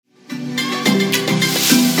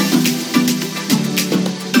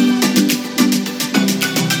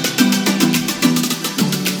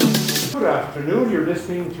afternoon. You're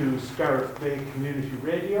listening to Scariff Bay Community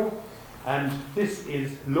Radio, and this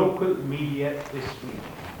is Local Media This Week,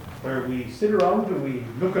 where we sit around and we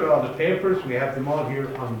look at all the papers. We have them all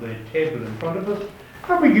here on the table in front of us,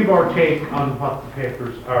 and we give our take on what the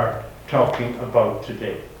papers are talking about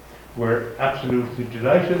today. We're absolutely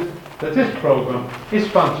delighted that this programme is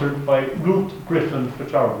sponsored by Ruth Griffin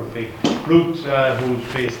Photography. Ruth,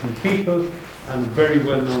 who's based in People and very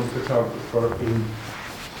well-known photographer in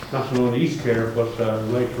not only East Clare but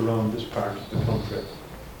right around this part of the country.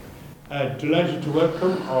 Delighted to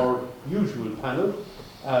welcome our usual panel,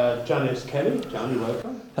 John S. Kelly. Johnny,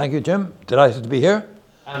 welcome. Thank you, Jim. Delighted to be here.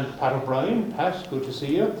 And Pat O'Brien. Pat, good to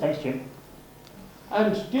see you. Thanks, Jim.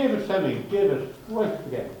 And David Fleming. David, right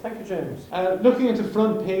again. Thank you, James. Looking at the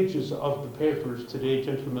front pages of the papers today,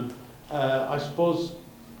 gentlemen, I suppose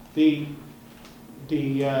looking at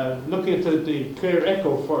the Clare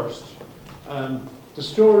Echo first, the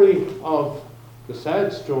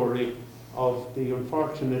sad story of the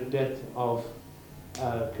unfortunate death of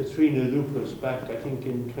Katrina Lucas back, I think,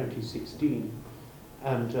 in 2016,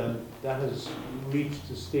 and that has reached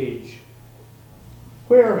a stage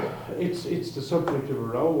where it's the subject of a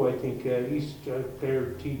row. I think East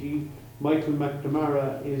Clare TD Michael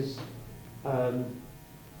McNamara is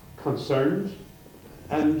concerned,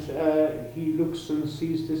 and he looks and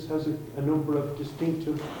sees this has a number of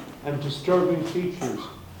distinctive and disturbing features,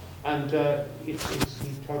 and he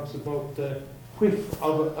talks about the whiff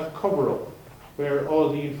of a cover-up where all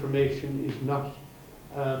the information is not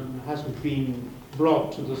hasn't been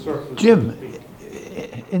brought to the surface. Jim,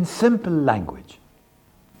 in simple language,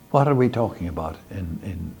 what are we talking about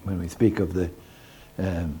when we speak of the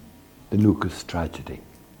Lucas tragedy?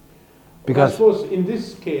 Because well, I suppose in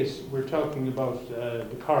this case we're talking about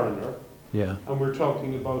the coroner, yeah, and we're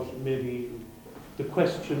talking about maybe the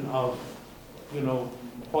question of,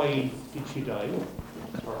 why did she die,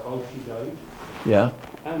 or how she died. Yeah.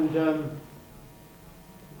 And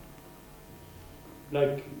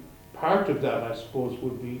part of that, I suppose,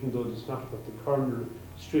 would be, even though it's not what the coroner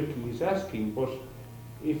strictly is asking, but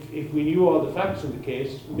if we knew all the facts in the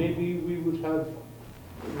case, maybe we would have,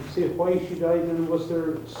 say, why she died, and was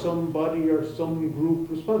there somebody or some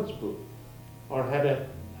group responsible, or had a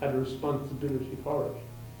responsibility for it.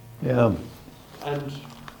 Yeah. And,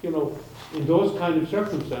 in those kind of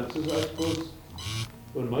circumstances, I suppose,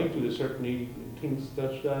 well, Michael certainly thinks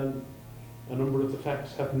that a number of the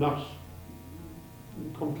facts have not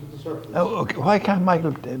come to the surface. Oh, okay. Why can't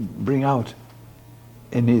Michael bring out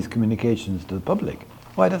in his communications to the public?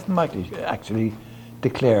 Why doesn't Michael actually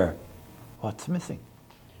declare what's missing?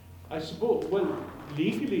 I suppose, well,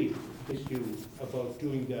 legally issue about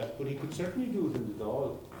doing that, but he could certainly do it in the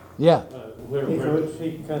Dáil. Yeah. He has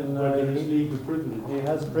legal privilege. He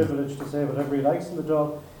has privilege to say whatever he likes in the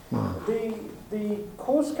job. The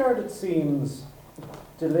Coast Guard, it seems,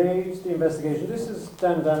 delayed the investigation. This is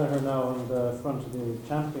Dan Danaher now on the front of the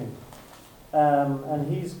Champion, and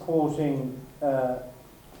he's quoting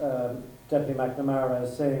Deputy McNamara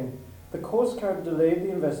as saying, "The Coast Guard delayed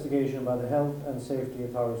the investigation by the Health and Safety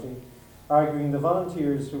Authority, arguing the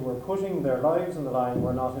volunteers who were putting their lives on the line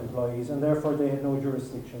were not employees and therefore they had no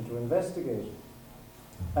jurisdiction to investigate."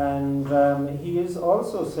 And he is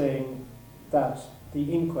also saying that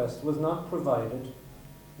the inquest was not provided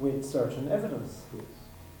with certain evidence. Yes.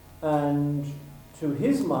 And to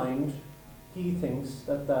his mind, he thinks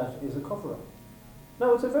that that is a cover-up.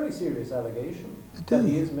 Now, it's a very serious allegation that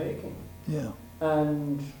he is making. Yeah.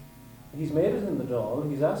 And he's made it in the Dáil.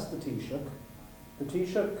 He's asked the Taoiseach. The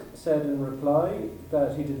Taoiseach said in reply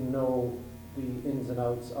that he didn't know the ins and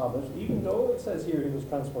outs of it, even though it says here he was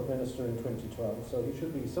Transport Minister in 2012, so he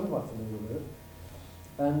should be somewhat familiar with it.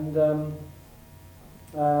 And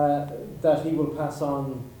that he will pass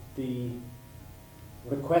on the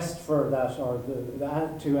request for that, or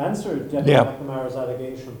to answer Deputy McNamara's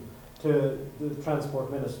allegation to the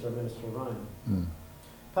Transport Minister, Minister Ryan. Mm.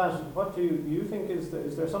 Pat, what do you think? Is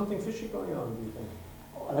there something fishy going on, do you think?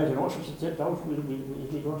 I don't know, it's a doubt. We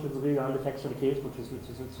don't agree on the facts of the case, which is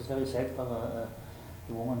very sad for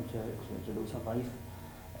the woman to lose her life.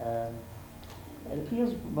 It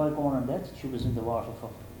appears, by going on that, she was in the water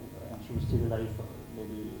and she was still alive for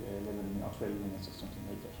maybe 11 or 12 minutes or something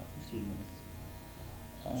like that, or 15 minutes.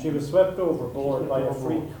 She was swept overboard by a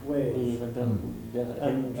freak wave. And the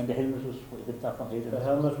helmet was hit off her head. The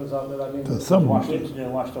helmet was out there, I mean,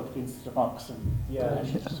 washed up against the rocks. And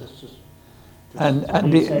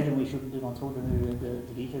we shouldn't have gone through the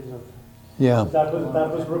details of. Yeah.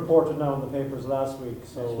 That was reported now in the papers last week.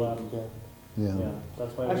 So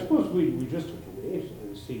that's why. I suppose we just have to wait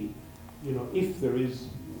and see, if there is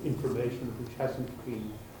information which hasn't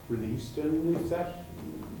been released, and is that,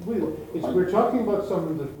 we're talking about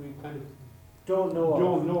something that we kind of Don't know.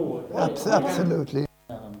 don't know. Absolutely.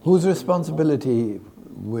 Whose responsibility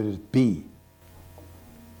would it be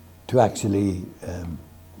to actually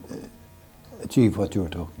achieve what you're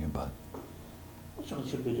talking about? It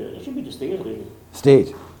should be the state, really.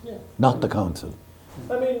 State, Yeah. not the council.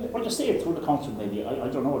 I mean, Well, the state through the council, maybe. I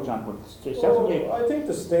don't know, John, but certainly, I think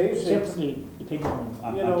the state, certainly depending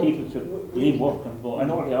on You know, people to leave work and go. I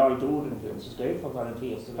know they already do it, and it's great for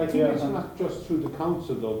volunteers. I think it's not just through the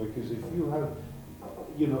council though, because if you have,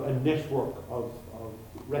 a network of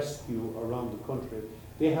rescue around the country,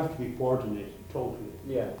 they have to be coordinated totally.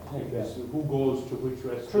 yeah, Because who goes to which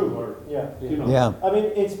rescue true, or, yeah. Yeah, I mean,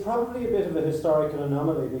 it's probably a bit of a historical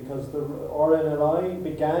anomaly because the RNLI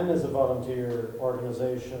began as a volunteer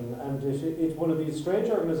organisation, and it's one of these strange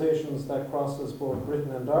organisations that crosses both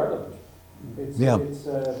Britain and Ireland. It's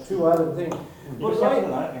a two-added thing. But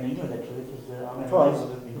But in England, actually, It was.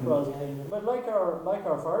 But like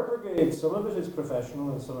our fire brigade, some of it is professional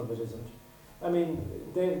and some of it isn't. I mean,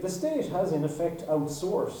 the state has in effect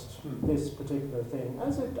outsourced this particular thing,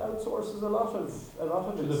 as it outsources a lot of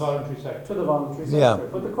to the its voluntary sector. to the voluntary sector.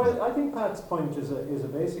 Yeah. But I think Pat's point is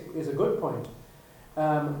a good point,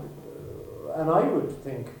 and I would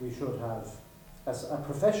think we should have a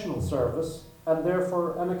professional service and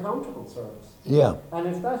therefore an accountable service. yeah, And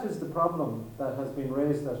if that is the problem that has been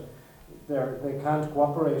raised, that they can't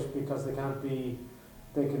cooperate because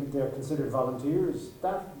they're considered volunteers,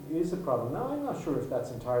 that is a problem. Now, I'm not sure if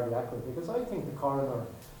that's entirely accurate, because I think the coroner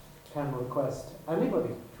can request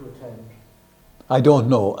anybody to attend. I don't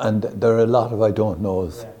know, and there are a lot of I don't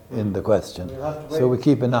knows Yeah. in the question. We'll have to So we wait.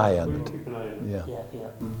 keep an eye on We'll it. keep an eye on it. Yeah.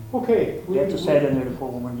 Yeah. Okay. We have to say that near the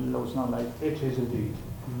program when Lowe's not like. It is indeed.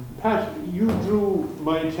 Pat, you drew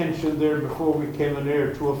my attention there before we came on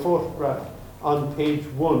air to a photograph on page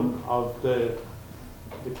 1 of the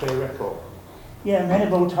Clare Echo. Yeah, many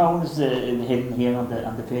about towns hidden here on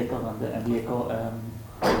the paper and the Echo.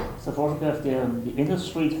 It's a photograph there on the Inner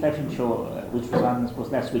Street Fashion Show, which was on, I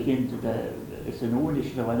suppose, last weekend. It's a new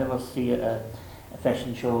initiative. I never see a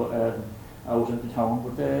fashion show out in the town,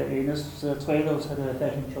 but Innes Trailers had a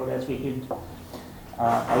fashion show last weekend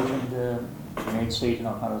out in the Main Street and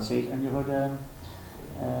O'Connell Street, and you heard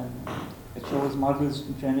it shows models,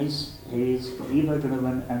 Janice Hayes, Eva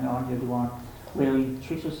Donovan and Anya Duan wearing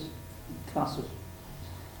Trish's closet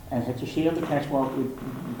and had to share the catwalk with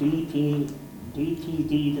DPD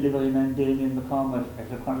delivery man Damien McCormack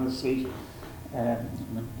at O'Connell Street,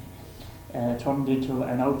 turned into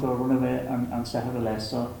an outdoor runaway on Saturday last.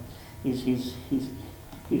 So he's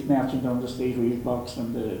marching down the street with his box,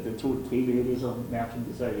 and the 2 or 3 ladies are marching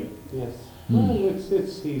beside him. Yes. Hmm. Well, he's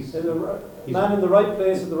Man in the right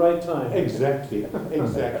place at the right time. exactly,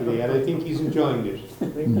 and I think he's enjoying it. I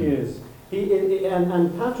think he is.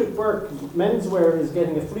 And Patrick Burke, menswear, is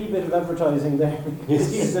getting a free bit of advertising there.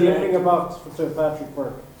 He's delivering a box to Patrick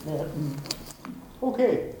Burke. Yeah.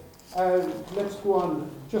 Okay, let's go on.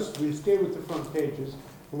 We'll stay with the front pages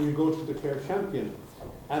and we'll go to the Clare Champion.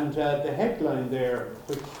 And the headline there,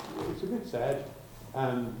 which it's a bit sad,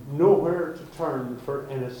 nowhere to turn for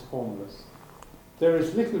Ennis homeless. There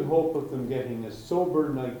is little hope of them getting a sober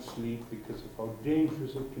night's sleep because of how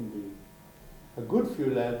dangerous it can be. A good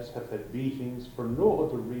few lads have had beatings for no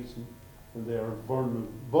other reason than they are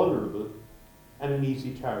vulnerable and an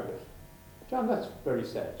easy target. John, that's very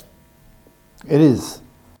sad. It is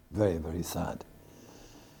very, very sad.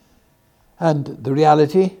 And the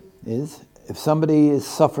reality is, if somebody is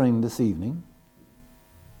suffering this evening,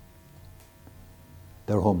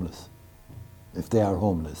 they're homeless. If they are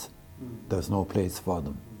homeless, there's no place for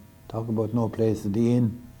them. Talk about no place at the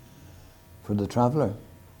inn for the traveller.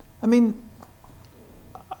 I mean,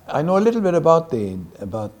 I know a little bit about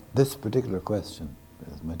this particular question,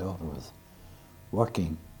 because my daughter was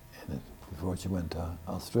working in it before she went to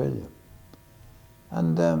Australia.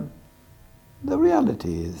 And the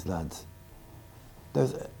reality is, lads,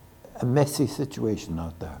 there's a messy situation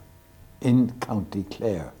out there in County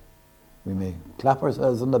Clare. We may clap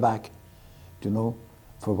ourselves on the back,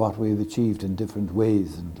 for what we've achieved in different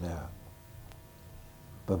ways in Clare.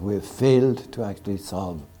 But we've failed to actually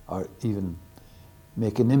solve or even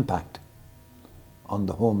make an impact on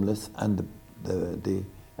the homeless and the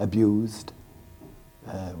abused,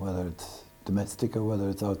 whether it's domestic or whether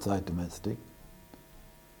it's outside domestic.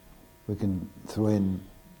 We can throw in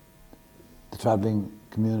the travelling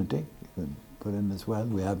community, you can put in as well.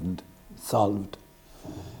 We haven't solved,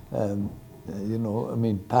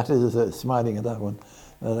 Pat is smiling at that one.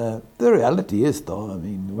 The reality is, though, I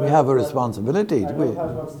mean, we have a responsibility. I know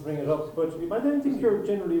Pat wants to bring it up, but I don't think you're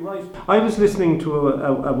generally right. I was listening to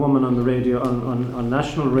a woman on the radio, on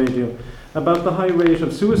national radio, about the high rate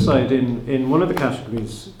of suicide in one of the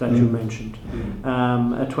categories that you mentioned.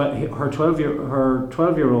 Her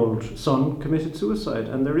 12-year-old son committed suicide,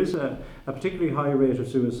 and there is a particularly high rate of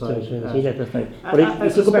suicide.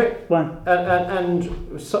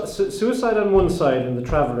 Suicide on one side in the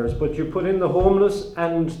travellers, but you put in the homeless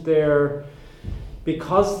and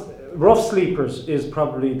because rough sleepers is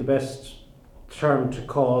probably the best term to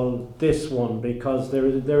call this one, because there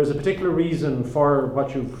is a particular reason for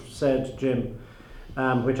what you've said, Jim,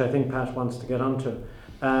 which I think Pat wants to get onto.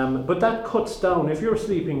 But that cuts down, if you're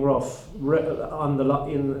sleeping rough on the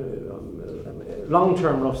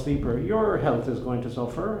long-term rough sleeper, your health is going to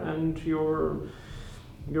suffer, and your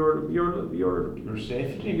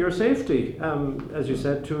safety, as you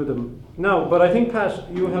said, to them. No, but I think,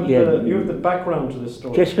 Pat, you have the background to this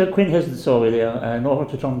story. Jessica Quinn has the story there. No one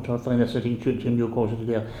to turn to finance, I think Jim you quoted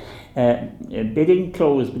there. Bedding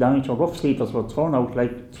clothes belonging to rough sleepers were thrown out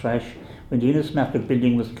like trash when the Innes Market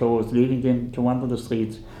building was closed, leaving them to wander the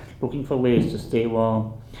streets looking for ways to stay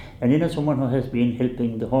warm. And Innes, someone who has been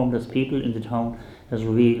helping the homeless people in the town, has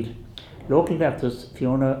revealed. Local activist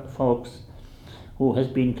Fiona Fawkes, who has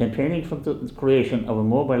been campaigning for the creation of a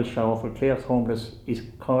mobile shower for Clare's homeless, is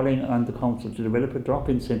calling on the council to develop a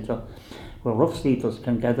drop-in centre where rough sleepers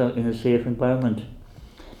can gather in a safe environment.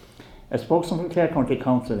 A spokesman for Clare County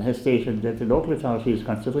Council has stated that the local authority is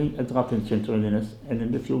considering a drop-in centre in Innes and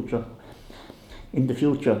in the future,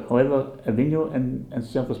 however, a venue and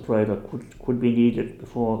service provider could be needed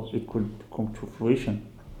before it could come to fruition.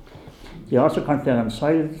 They also confirmed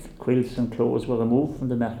soiled quilts and clothes were removed from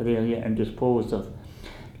the market area and disposed of.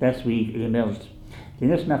 Last week it emerged. The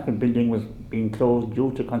Innes Market building was being closed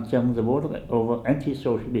due to concerns over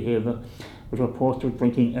antisocial behaviour, with reports of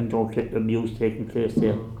drinking and drug abuse taking place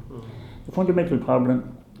there. The fundamental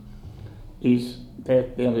problem is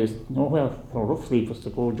that there is nowhere for rough sleepers to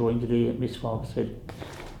go during the day, Miss Fox said.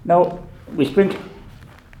 Now, we spent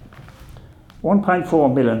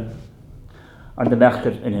 1.4 million on the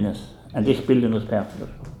market in Innes, and this building was part of it.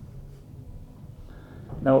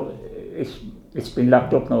 Now, it's been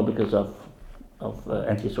locked up now because of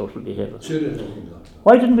antisocial behaviour.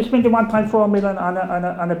 Why didn't we spend the 1.4 million on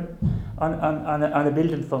a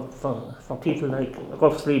building for people like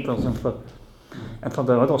rough sleepers and for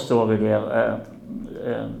the other story there?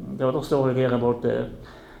 The other story there about the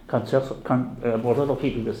about other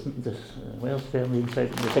people. Where's there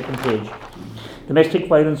inside the second page? Domestic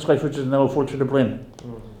violence refugees now full to the brim.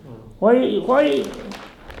 Why?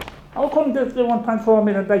 How come the 1.4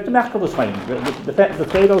 million, like the market was fine, the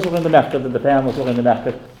traders were in the market and the farmers were in the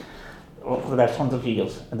market for the last 100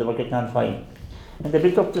 years, and they were getting on fine. And they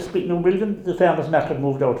built up this big new building, the farmers market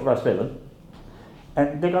moved out to Rosleven,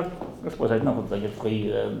 and they got, I suppose I don't know if they get free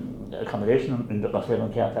accommodation in the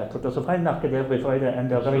Rosleven car park, but there's a fine market every Friday and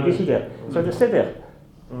they're very busy there, so they stay there.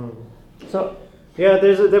 So yeah,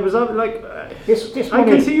 there was like this I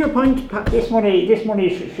money, can see your point, Pat. This money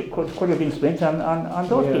could have been spent on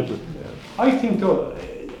those people. I think, though,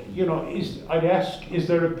 I'd ask, is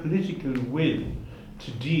there a political will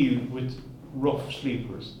to deal with rough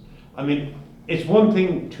sleepers? I mean, it's one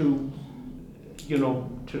thing to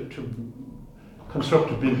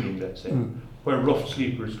construct a building, let's say, where rough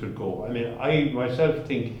sleepers could go. I mean, I myself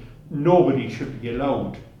think nobody should be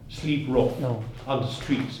allowed sleep rough on the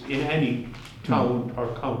streets in any town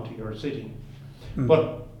or county or city.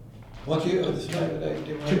 But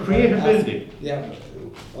to create a building. Yeah,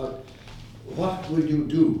 what will you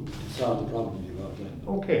do to solve the problem you've outlined?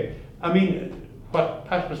 Okay, I mean, what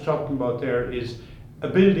Pat was talking about there is a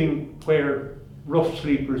building where rough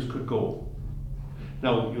sleepers could go.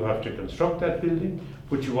 Now, you have to construct that building,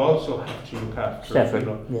 but you also have to look after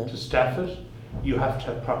to staff it. You have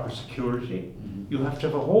to have proper security. You have to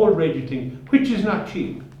have a whole range of things, which is not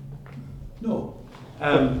cheap. No.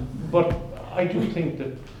 But I do think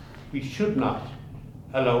that we should not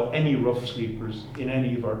allow any rough sleepers in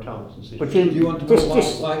any of our towns and cities. But do you want to know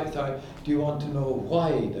do you want to know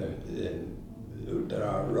why there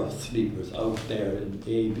are rough sleepers out there in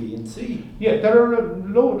A, B, and C? Yeah, there are a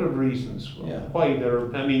load of reasons why there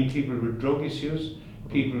are. I mean, people with drug issues,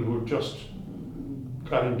 people who just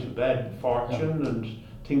got into bad fortune and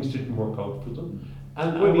things didn't work out for them.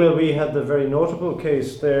 And we had the very notable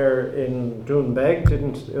case there in Doonbeg,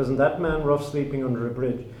 wasn't that man rough sleeping under a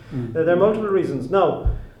bridge? There are multiple reasons. Now,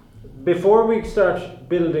 before we start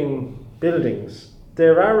building buildings,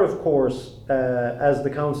 there are, of course, as the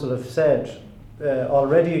council have said,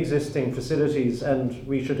 already existing facilities, and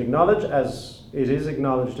we should acknowledge, as it is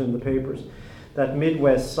acknowledged in the papers, that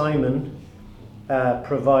Midwest Simon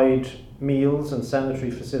provide meals and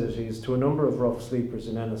sanitary facilities to a number of rough sleepers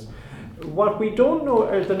in Ennis. What we don't know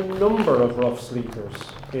are the number of rough sleepers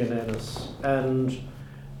in Ennis, and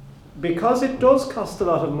because it does cost a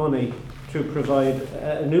lot of money to provide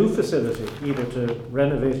a new facility, either to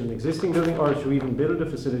renovate an existing building or to even build a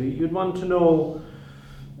facility, you'd want to know,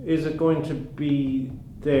 is it going to be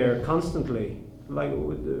there constantly? Like,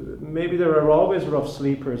 maybe there are always rough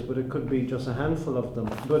sleepers, but it could be just a handful of them.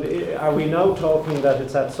 But are we now talking that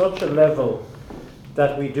it's at such a level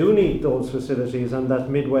that we do need those facilities and that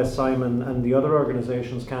Midwest Simon and the other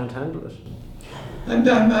organisations can't handle it?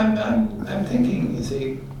 I'm thinking, you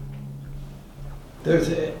see, there's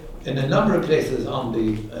in a number of places on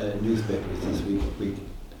the newspapers this week,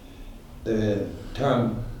 the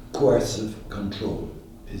term coercive control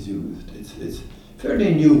is used. It's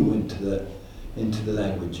fairly new into the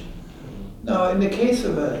language. Now, in the case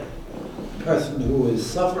of a person who is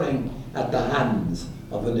suffering at the hands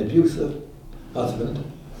of an abusive husband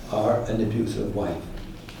or an abusive wife,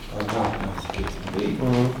 or partner, as the case may be,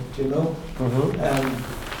 do you know?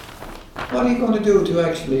 What are you going to do to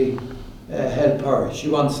actually help her? She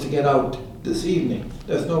wants to get out this evening.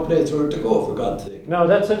 There's no place for her to go, for God's sake. No,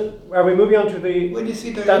 that's it. Are we moving on to the... Well, you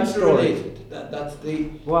see, they're that story? interrelated. That's the...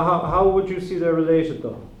 Well, how would you see they're related,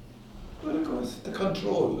 though? Well, of course, the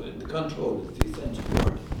control is the essential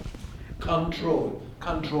word. Control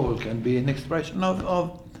can be an expression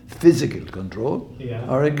of physical control,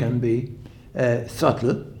 or it can be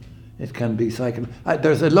subtle. It can be psychological.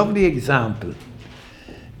 There's a lovely example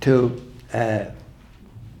to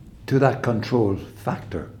that control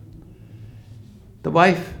factor. The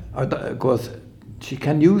wife, of course, she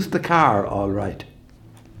can use the car all right,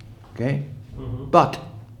 okay, but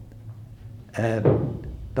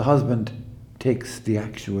the husband takes the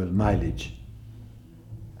actual mileage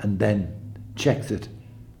and then checks it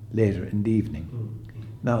later in the evening.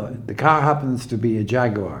 Now, the car happens to be a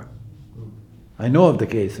Jaguar. I know of the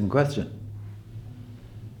case in question.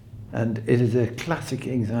 And it is a classic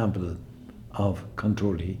example of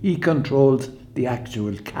control. He controls the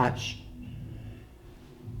actual cash.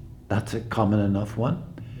 That's a common enough one.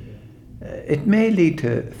 It may lead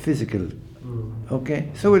to physical.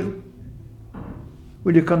 Okay, so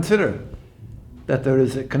will you consider that there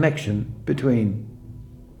is a connection between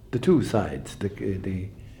the two sides?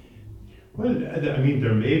 Well, I mean,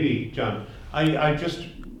 there may be, John. I just,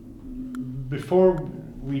 before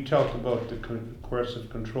we talk about the coercive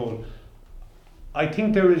control, I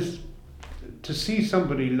think there is, to see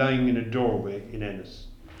somebody lying in a doorway in Ennis,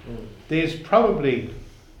 there's probably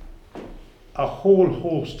a whole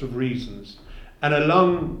host of reasons and a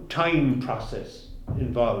long time process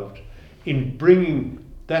involved in bringing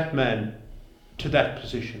that man to that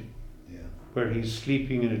position where he's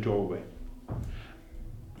sleeping in a doorway.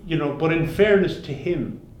 You know, but in fairness to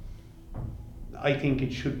him, I think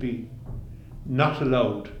it should be not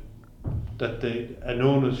allowed that an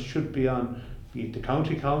onus should be on, be it the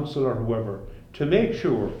county council or whoever, to make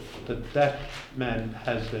sure that that man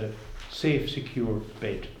has a safe, secure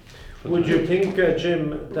bed. Would you think,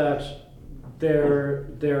 Jim, that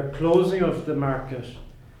their closing of the market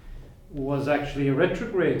was actually a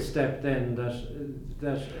retrograde step then?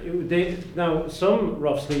 Now some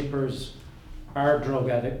rough sleepers are drug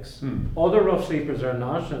addicts, other rough sleepers are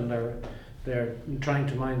not, and they're trying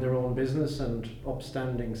to mind their own business and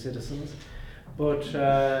upstanding citizens. But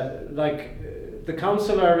the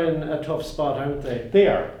council are in a tough spot, aren't they? They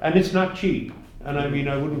are, and it's not cheap. And I mean,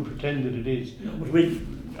 I wouldn't pretend that it is. No, but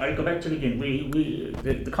I'll go back to the beginning.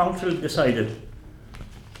 The council decided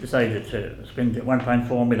to spend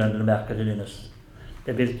 1.4 million in the market in Ennis.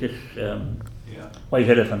 They built this white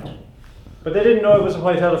elephant. But they didn't know it was a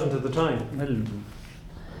white elephant at the time. Well,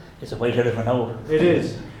 it's a white elephant now. It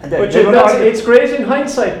is. And but it's great in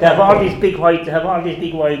hindsight. They have all these big wide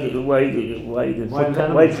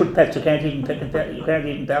footpaths. You can't even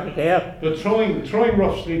park a car. But throwing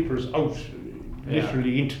rough sleepers out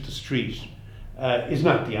literally into the street is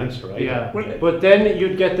not the answer, right? Yeah. But then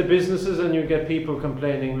you'd get the businesses and you'd get people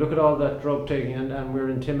complaining, look at all that drug taking and we're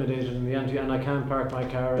intimidated and I can't park my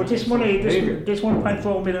car. But this money, this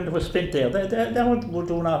 1.4 million that was spent there, that would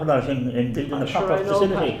do an awful lot in building a proper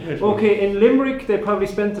facility. Okay, in Limerick they probably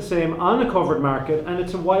spent the same on a covered market and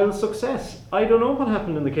it's a wild success. I don't know what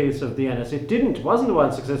happened in the case of the Ennis. It wasn't a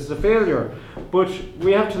wild success, it's a failure. But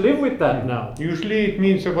we have to live with that now. Usually it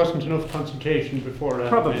means there wasn't enough consultation before that.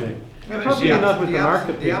 Probably. Probably not with the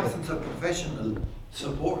market. The absence of professional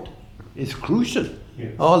support is crucial. Yeah.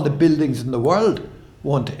 All the buildings in the world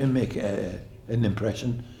won't make an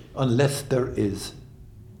impression unless there is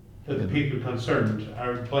that the people concerned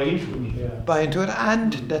are buy into it. Yeah. buy into it,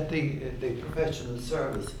 and that the professional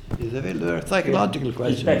service is available. A psychological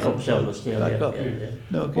question. It's back up service, yeah, Back yeah, up. yeah, yeah.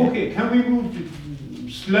 No, okay. Okay, can we move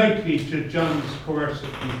slightly to John's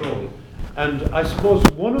coercive control? And I suppose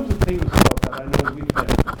one of the things about that, I know we've had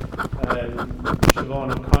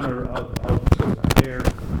Siobhan O'Connor of Clare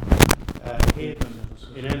Haven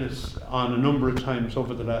in Ennis on a number of times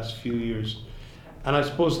over the last few years. And I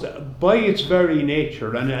suppose that by its very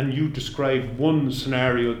nature, and you described one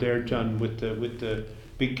scenario there, John, with the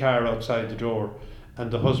big car outside the door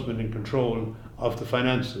and the husband in control of the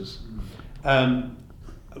finances.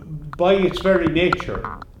 By its very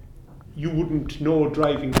nature, you wouldn't know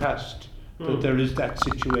driving past that there is that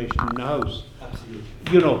situation in the house. Absolutely.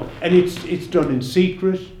 You know, and it's done in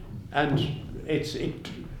secret, and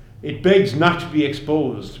it begs not to be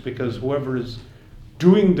exposed, because whoever is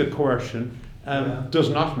doing the coercion does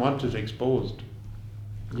not want it exposed.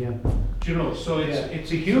 Yeah. Do you know? So it's a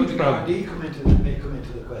So huge the problem. Gardaí may come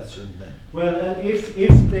into the question then. Well, and if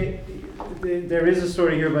there is a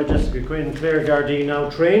story here by Jessica Quinn, Clare Gardaí now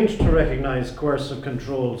trained to recognise coercive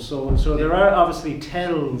control. So there are obviously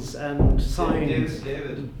tells and signs.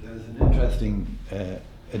 David, there's an interesting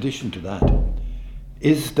addition to that.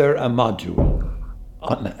 Is there a module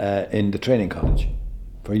on, in the training college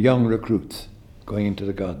for young recruits going into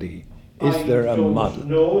the Gardaí? Is there a model? I don't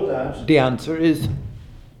know that. The answer is,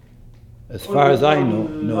 as far as I know,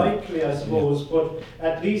 no. Likely, I suppose, but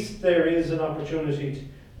at least there is an opportunity.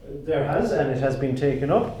 There has, and it has been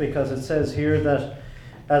taken up, because it says here that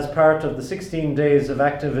as part of the 16 days of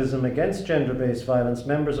activism against gender-based violence,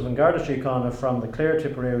 members of An Garda Síochána from the Clare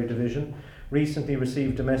Tipperary division recently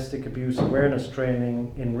received domestic abuse awareness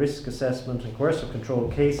training in risk assessment and coercive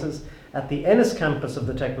control cases at the Ennis campus of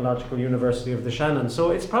the Technological University of the Shannon.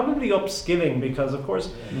 So it's probably upskilling, because of course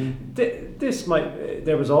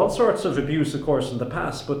there was all sorts of abuse, of course, in the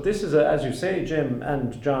past, but this is, as you say, Jim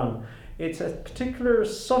and John, it's a particular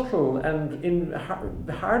subtle and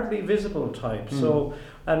hardly visible type. So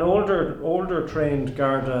an older trained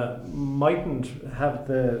Garda mightn't have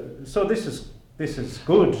the. So this is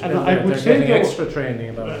good. And I would they're say, getting though, extra training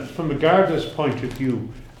about it. from a Garda's point of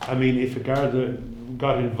view, I mean, if a Garda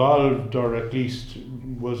got involved, or at least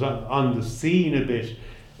was on the scene a bit,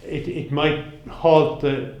 it might halt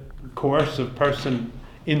the coercive person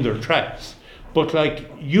in their tracks. But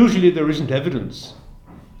usually there isn't evidence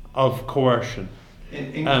of coercion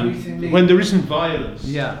Increasingly, when there isn't violence.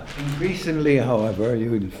 yeah. Increasingly, however,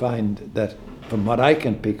 you will find that, from what I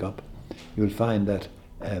can pick up, you will find that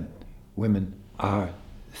women are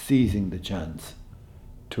seizing the chance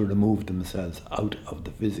to remove themselves out of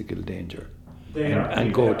the physical danger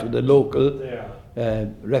and go to the local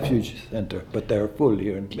refuge centre. But they're full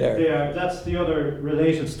here in Clare. That's the other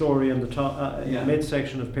related story in the top, in Yeah. the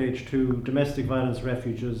midsection of page 2. Domestic violence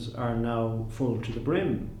refuges are now full to the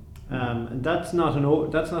brim, and that's not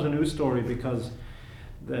a new story, because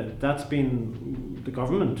that's been, the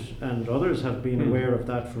government and others have been aware of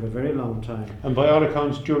that for a very long time. And by all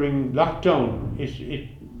accounts, during lockdown,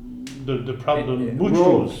 the problem It much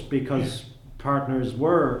rose because partners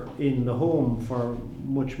were in the home for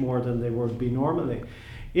much more than they would be normally.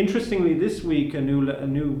 Interestingly, this week a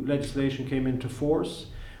new legislation came into force,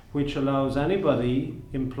 which allows anybody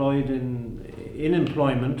employed in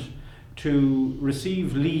employment to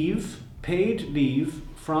receive paid leave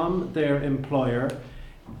from their employer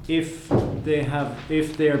if they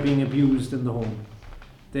are being abused in the home.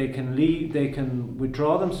 They can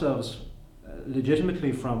withdraw themselves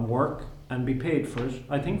legitimately from work and be paid for it,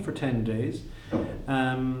 I think for 10 days.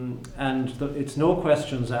 It's no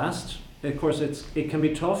questions asked. Of course, it can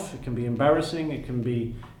be tough, it can be embarrassing, it can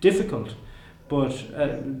be difficult, but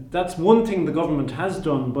that's one thing the government has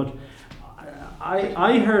done. But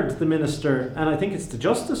I heard the minister, and I think it's the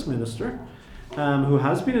Justice Minister, who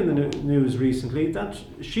has been in the news recently, that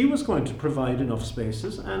she was going to provide enough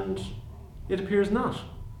spaces, and it appears not.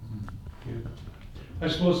 Yeah. I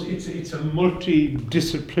suppose it's a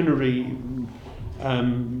multidisciplinary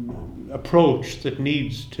approach that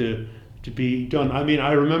needs to be done. I mean,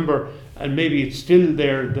 I remember, and maybe it's still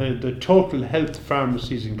there, the Total Health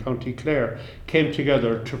pharmacies in County Clare came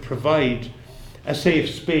together to provide a safe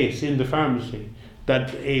space in the pharmacy,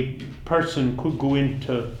 that a person could go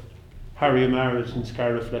into Harry O'Mara's in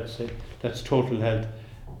Scariff, let's say, that's Total Health,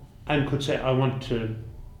 and could say, I want to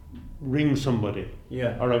ring somebody,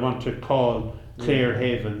 or I want to call Clare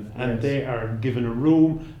Haven, and they are given a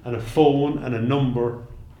room and a phone and a number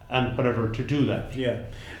and whatever to do that. Yeah,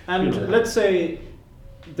 and let's say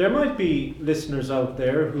there might be listeners out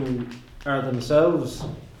there who are themselves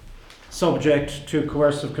subject to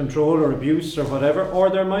coercive control or abuse or whatever, or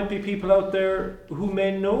there might be people out there who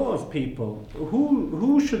may know of people.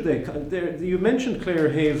 Who should they? You mentioned Clare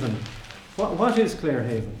Haven. What is Clare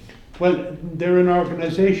Haven? Well, they're an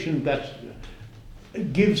organisation that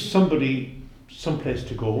gives somebody someplace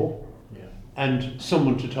to go and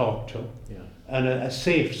someone to talk to and a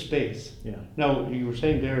safe space. Now, you were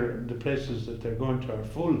saying there the places that they're going to are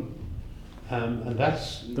full. And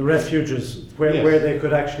that's the refuges where they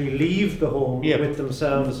could actually leave the home with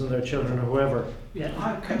themselves and their children or whoever.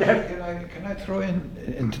 Can I throw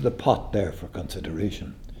into the pot there for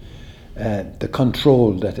consideration the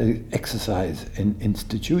control that is exercised in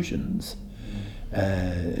institutions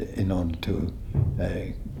in order to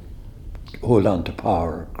hold on to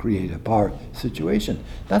power, create a power situation?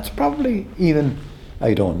 That's probably even,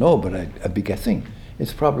 I don't know, but I'd be guessing,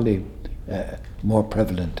 it's probably more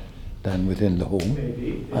prevalent than within the home.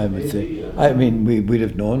 Maybe, I would say. I mean, we'd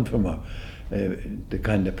have known from the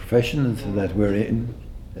kind of professions that we're in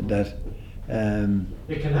that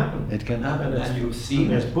It can happen. it can happen, and you've seen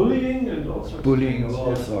There's it. bullying and all sorts. Bullying of of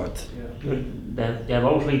things, all yeah. sorts. Yeah. They have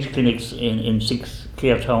outreach clinics in 6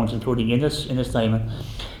 Clare towns, including Innisdiamond,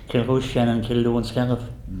 Kilrush, Shannon, Kildare and Scariff.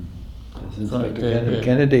 As So Inspector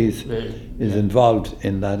Kennedy is The- involved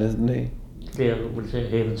in that, isn't he? They're with the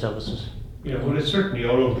Haven Services. Yeah, well, it's certainly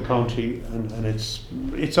all over the county, and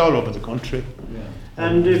it's all over the country.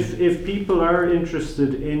 And if people are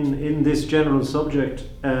interested in this general subject,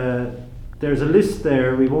 there's a list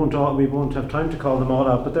there. We won't have time to call them all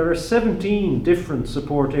out, but there are 17 different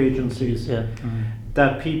support agencies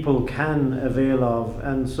that people can avail of,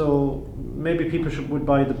 and so maybe people would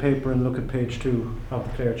buy the paper and look at page 2 of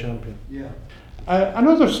the Clare Champion. Yeah.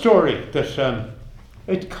 Another story that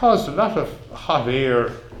it caused a lot of hot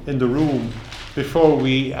air in the room before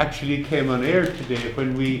we actually came on air today,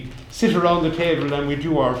 when we sit around the table and we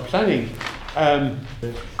do our planning.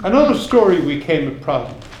 Another story we came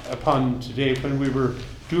upon today when we were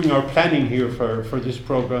doing our planning here for this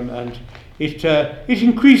programme, and it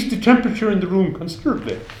increased the temperature in the room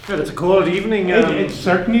considerably. Well, it's a cold evening. It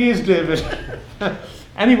certainly is, David.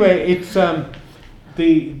 Anyway, it's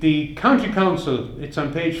the County Council, it's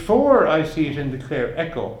on page 4, I see it in the Clare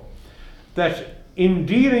Echo, that in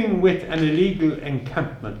dealing with an illegal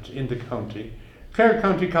encampment in the county, Clare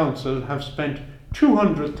County Council have spent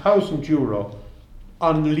 €200,000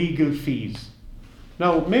 on legal fees.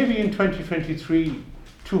 Now, maybe in 2023,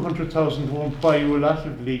 200,000 won't buy you a lot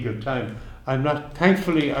of legal time.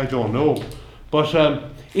 Thankfully, I don't know. But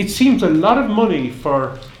it seems a lot of money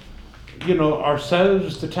for,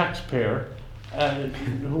 ourselves, the taxpayer,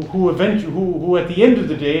 who at the end of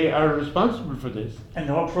the day are responsible for this. And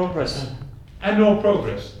no progress. And no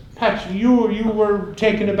progress. Pat, you were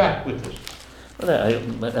taken aback with it.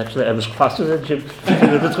 Well, I was frustrated, Jim, to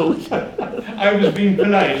tell you the truth. I was being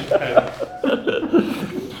polite.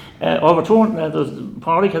 Overturned,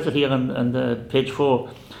 Pádraig has it here on page 4,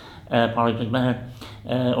 Pádraig McMahon.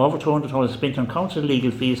 Overturned that was spent on council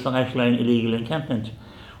legal fees for Ashline illegal encampment.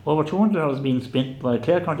 Overturned that was being spent by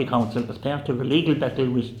Clare County Council as part of a legal battle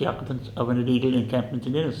with the occupants of an illegal encampment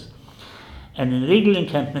in Innis. An illegal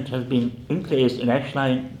encampment has been in place in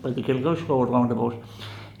Ashline by the Kilrush Road roundabout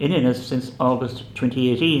in Innis since August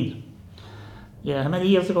 2018. Yeah, how many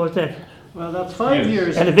years ago was that? Well, that's 5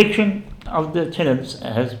 years. An eviction of the tenants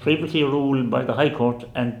has previously ruled by the High Court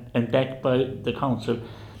and backed by the Council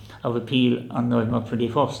of Appeal on November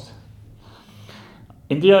 21st.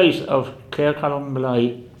 In the eyes of Clare Colin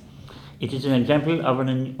Malloy, it is an example of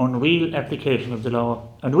an unequal application of the law.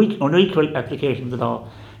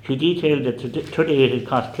 She detailed that today it had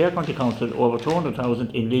cost Clare County Council over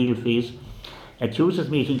 200,000 in legal fees. At Tuesday's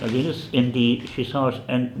meeting of Innis MD, she sought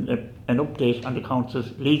an update on the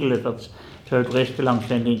Council's legal efforts to address the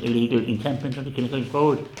long-standing illegal encampment on the Kilrush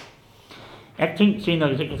Road. Acting Senior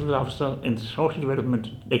Executive Officer in the Social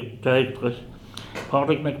Development Directorate,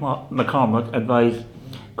 Pádraig McCormack advised,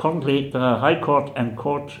 currently there are High Court and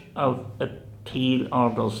Court of Appeal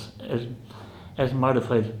orders as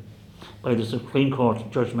modified by the Supreme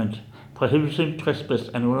Court judgment prohibiting trespass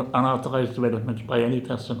and unauthorised development by any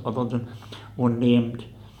person other than one named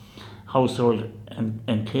household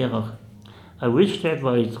and carer. I wish to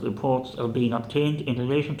advise reports are being obtained in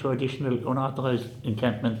relation to additional unauthorised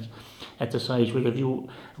encampments at the site with a view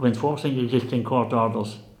of enforcing existing court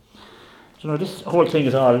orders. So now this whole thing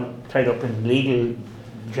is all tied up in legal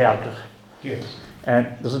jargon. Yes.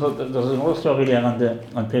 And there's another story there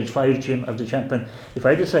on page 5, Jim, of the Champion. If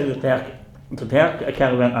I decided to park a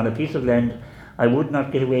caravan on a piece of land, I would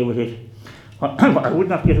not get away with it I would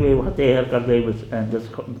not get away with what they have got away with, and this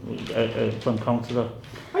from councillor.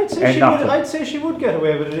 I'd say And she not would. to. I'd say she would get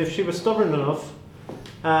away with it if she was stubborn enough.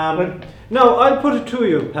 No, I'll put it to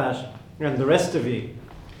you, Pat, and the rest of you.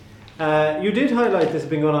 You did highlight this has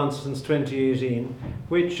been going on since 2018,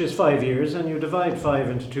 which is 5 years, and you divide 5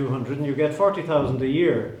 into 200, and you get 40,000 a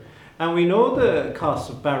year. And we know the costs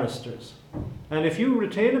of barristers, and if you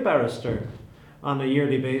retain a barrister on a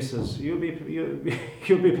yearly basis, you'll be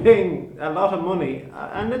paying a lot of money,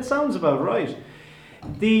 and it sounds about right.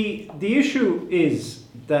 The issue is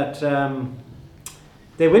that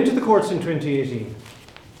they went to the courts in 2018.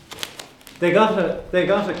 They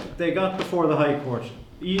got before the High Court.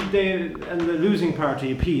 And the losing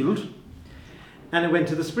party appealed, and it went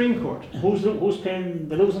to the Supreme Court. Who's paying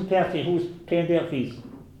the losing party? Who's paying their fees?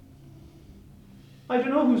 I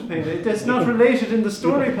don't know who's paying it. That's not related in the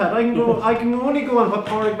story, Pat. I can only go on what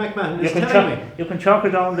Pádraig McMahon is telling me. You can chalk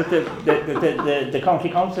it down that the county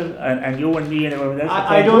council and you and me and everyone else.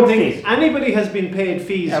 I don't think anybody has been paid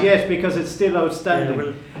fees yet because it's still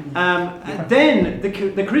outstanding. Then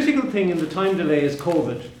the critical thing in the time delay is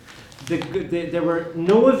COVID. There were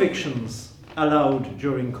no evictions allowed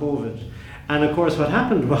during COVID, and of course what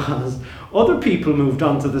happened was other people moved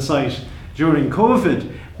onto the site during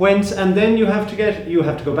COVID. And then you have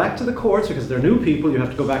to go back to the courts because they're new people. You have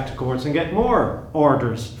to go back to courts and get more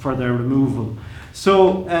orders for their removal.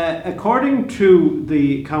 So, according to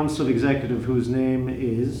the council executive, whose name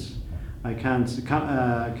is I can't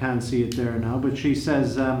see it there now, but she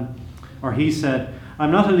says, or he said, "I'm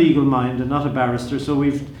not a legal mind and not a barrister, so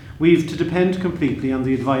we've to depend completely on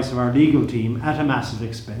the advice of our legal team at a massive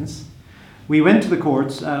expense. We went to the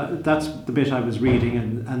courts. That's the bit I was reading,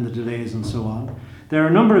 and the delays and so on. There are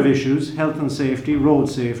a number of issues: health and safety, road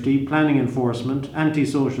safety, planning enforcement,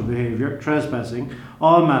 antisocial behaviour, trespassing,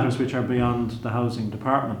 all matters which are beyond the housing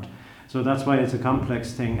department." So that's why it's a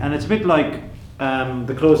complex thing. And it's a bit like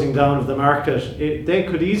the closing down of the market. They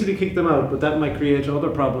could easily kick them out, but that might create other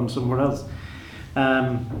problems somewhere else.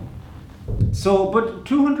 But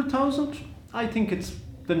 200,000, I think it's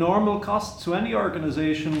the normal cost to any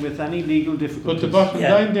organisation with any legal difficulties. But the bottom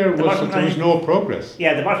line there was that there was no progress.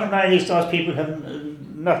 Yeah, the bottom line is those people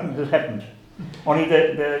nothing has happened. Only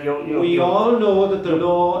we all know that the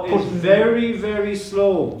law is very, very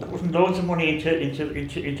slow. Putting loads of money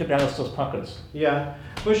into barristers' pockets. Yeah,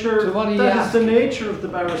 but sure, So that is the nature of the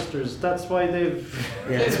barristers. That's why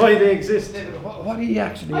that's why they exist. What are you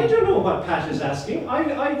actually? I don't know what Pat is asking.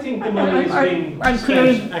 I think the money is being I'm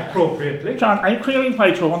spent appropriately. John, I'm clearing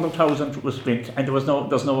why 200,000 was spent and there's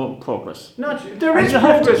no progress. There is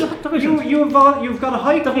progress. You've got a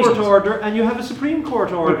High Court order and you have a Supreme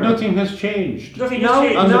Court order. But nothing has changed. Nothing has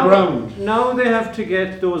changed. On the ground. Now they have to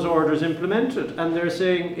get those orders implemented, and they're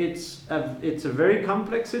saying it's a very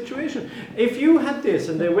complex situation. If you had this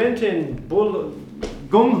and they went in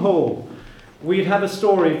gung ho, we'd have a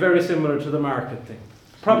story very similar to the market thing,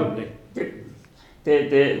 probably.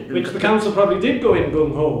 Which the council probably did go in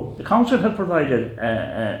gung ho. The council had provided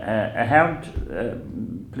a hard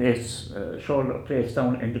shoulder place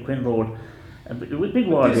down in the Quinn Road. A big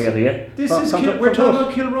ward area. We're talking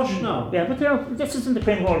about Kilrush now. Yeah, but this isn't the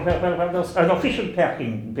Quinn Road where there's an official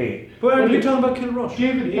parking bay. But are you talking about Kilrush?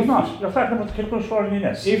 David, You're not. You're talking about the Kilrush Road in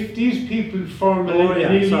Innes. if these people form an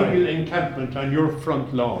illegal encampment on your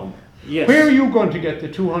front lawn, Yes. where are you going to get the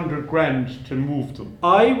 200 grand to move them?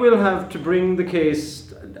 I will have to bring the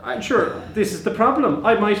case. Sure, this is the problem.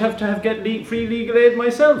 I might have to get free legal aid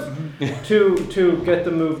myself to get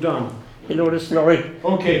them moved on. Hello, this lorry.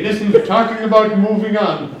 Okay, listen, talking about moving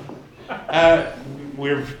on,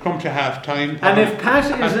 we've come to half time. And if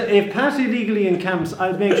Pat illegally encamps,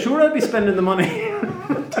 I'll make sure I'll be spending the money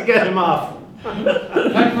to get him off.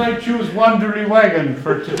 Pat might choose Wandery Wagon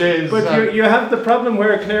for today's... But you have the problem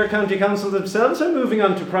where Clare County Council themselves are moving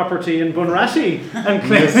on to property in Bunratty and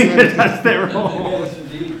claiming it as their own.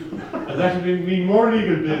 that would mean more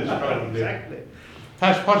legal bills, probably. Exactly.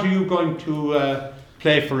 Pat, what are you going to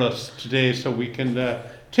play for us today so we can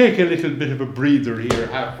take a little bit of a breather here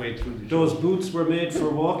halfway through the show? Those boots were made for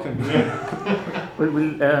walking.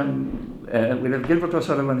 We'll have Gilbert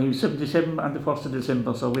O'Sullivan. He was 77 on the 1st of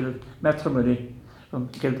December, so we'll have Matrimony from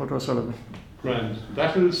Gilbert O'Sullivan. Grand.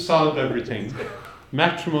 That'll solve everything.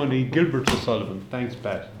 Matrimony, Gilbert O'Sullivan. Thanks,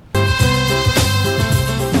 Pat.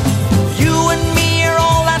 You and me are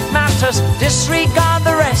all that matters, disregard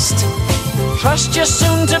the rest. Trust your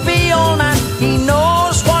soon-to-be old man, he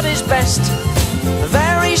knows what is best.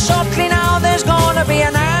 Very shortly now there's gonna be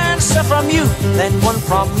an answer from you, then one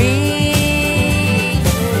from me.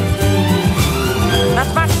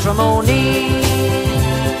 That's matrimony.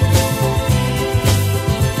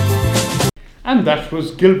 And that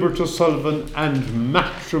was Gilbert O'Sullivan and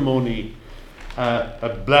Matrimony.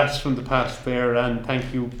 A blast from the past there, and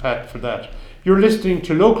thank you, Pat, for that. You're listening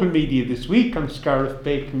to Local Media This Week on Scariff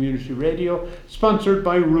Bay Community Radio, sponsored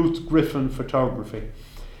by Ruth Griffin Photography.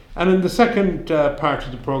 And in the second part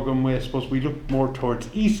of the programme, I suppose we look more towards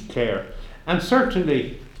East Clare. And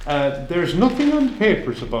certainly, there's nothing on the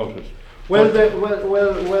papers about it. Well,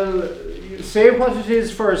 say what it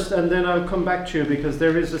is first, and then I'll come back to you, because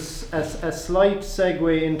there is a slight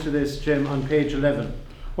segue into this, Jim, on page 11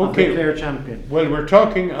 of the Clare Champion. Well, we're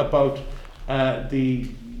talking about the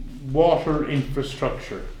water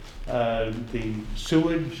infrastructure, the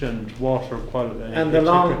sewage and water quality, and the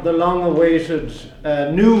long-awaited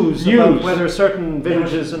news about whether certain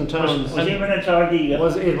villages and towns was imminent already. It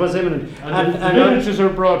was imminent. And the villages are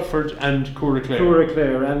Broadford and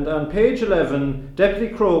Cooraclare. And on page 11,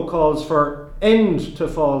 Deputy Crowe calls for end to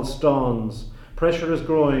false dawns. Pressure is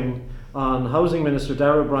growing on Housing Minister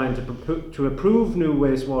Darragh O'Brien to approve new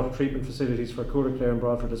wastewater treatment facilities for Cooraclare and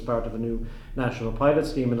Broadford as part of a new national pilot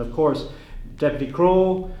scheme. And of course, Deputy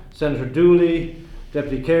Crowe, Senator Dooley,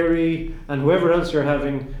 Deputy Carey, and whoever else you're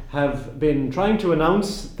having have been trying to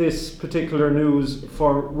announce this particular news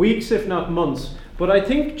for weeks, if not months. But I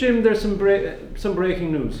think, Jim, there's some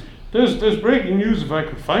breaking news. There's breaking news if I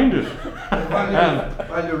could find it.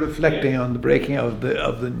 While you're reflecting on the breaking of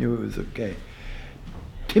the news, okay.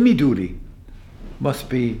 Timmy Dooley must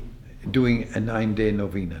be doing a 9-day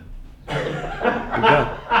novena.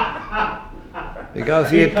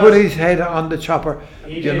 Because he had put his head on the chopper,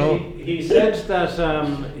 He said that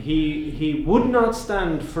he would not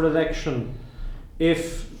stand for election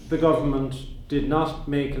if the government did not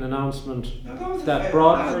make an announcement that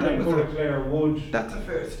Broadford and Cooraclare would. That's a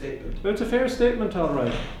fair statement. It's a fair statement, all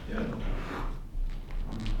right. Yeah.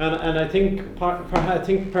 And I think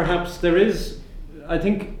perhaps there is. I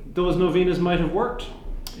think those novenas might have worked.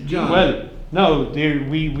 John. Well, no,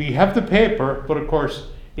 we have the paper, but of course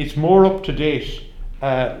it's more up to date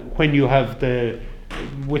when you have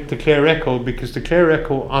with the Clare Echo, because the Clare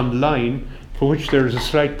Echo online, for which there is a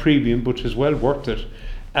slight premium, but is well worth it,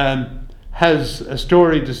 has a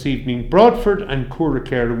story this evening. Broadford and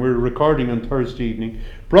Cooraclare, and we're recording on Thursday evening,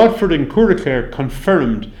 Broadford and Cooraclare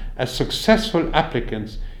confirmed as successful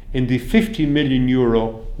applicants in the €50 million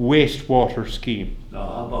wastewater scheme.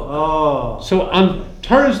 So on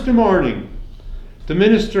Thursday morning, the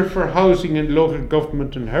Minister for Housing and Local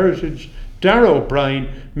Government and Heritage, Darragh O'Brien,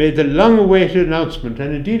 made the long-awaited announcement,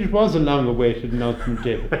 and indeed it was a long-awaited announcement,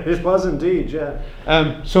 David. It was indeed, yeah.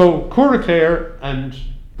 So Cooraclare and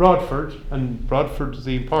Broadford is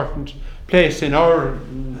the important place in our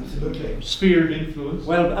sphere of influence.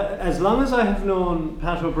 Well, as long as I have known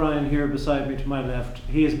Pat O'Brien here beside me to my left,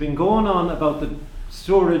 he has been going on about the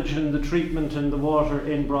storage and the treatment and the water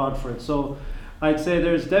in Broadford. So I'd say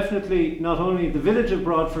there's definitely not only the village of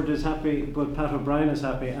Broadford is happy, but Pat O'Brien is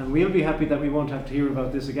happy, and we'll be happy that we won't have to hear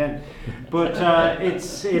about this again. But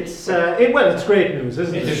it's great news,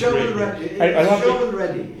 isn't it? It's shovel ready. It's shovel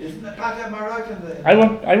ready, isn't it? Pat, am I right in the?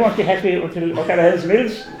 I want to be happy until O'Callaghan's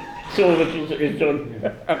Mills. So it's done.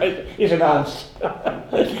 It's announced.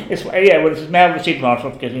 It's marvellous in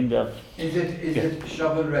Broadford getting there. Is it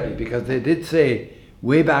shovel ready? Because they did say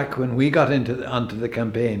way back when we got onto the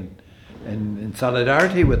campaign, and in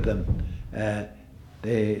solidarity with them,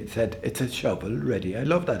 they said it's a shovel ready. I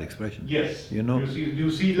love that expression. Yes. You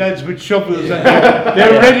see lads with shovels and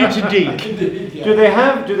they're ready to dig. Do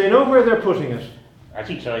they know where they're putting it? I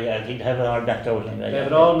think so, yeah. I think they have it all mapped out. They have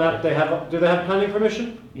it all mapped. Do they have planning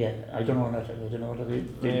permission? Yeah, I don't know that. I don't know the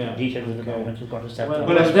details of the government who's going to start. Well,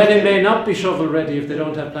 then it may not be shovel ready if they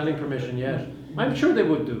don't have planning permission yet. I'm sure they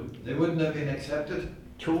would do. They wouldn't have been accepted.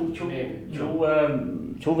 Two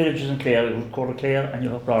villages in Clare, you have Cooraclare and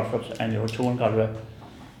you have Broadford, and you have two in Galway,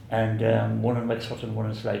 and one in Wexford and one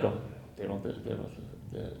in Sligo. They were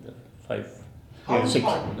the 5 How 6.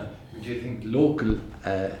 important do you think local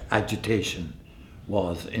agitation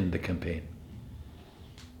was in the campaign?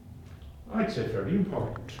 I'd say very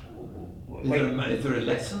important. Is there a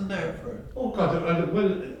lesson there for? Oh God,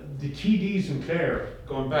 well, the TDs in Clare,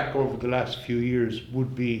 going back over the last few years,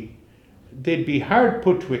 they'd be hard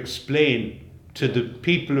put to explain to the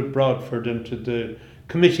people of Broadford and to the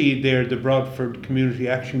committee there, the Broadford Community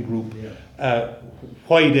Action Group,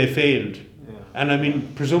 why they failed. Yeah. And I mean,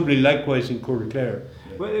 presumably likewise in Cooraclare.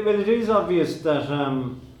 Well, it is obvious that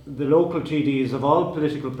the local TDs of all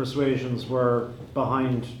political persuasions were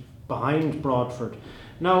behind Broadford.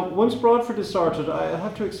 Now, once Broadford is sorted, I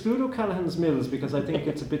have to exclude O'Callaghan's Mills because I think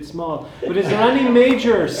it's a bit small. But is there any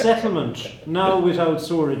major settlement now without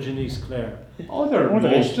sewerage in East Clare? Oh,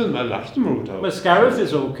 most of them, a lot of them are without. Well, Scariff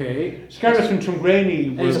is okay. Scariff and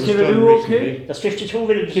Tungraney was Is done Killaloe okay? recently. There's 52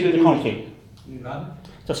 villages in the Killaloe. county.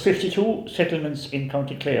 There's 52 settlements in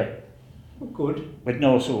County Clare Oh, good. with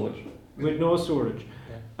no sewage. With no sewerage.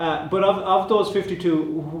 But of those 52,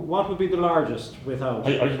 what would be the largest without?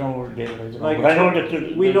 I don't know where they are. I don't know. Like, But I know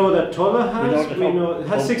that we know that Tulla has, that- we know,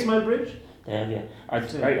 has oh. 6 Mile Bridge? they have, yeah. I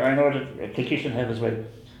know that Kilkishen have as well.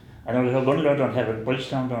 I know that O'Gunlow don't have it,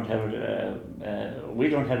 Bridgetown don't have it, we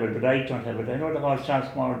don't have it, but I don't have it. I know they're all small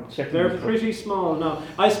They're settlements. pretty small now.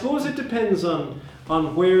 I suppose it depends on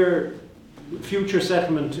where future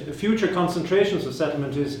concentrations of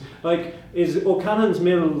settlement is. Like, is O'Callaghan's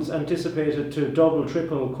Mills anticipated to double,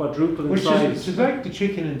 triple, quadruple in Which size? is like the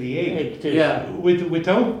chicken and the egg. It is. Yeah.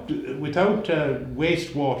 Without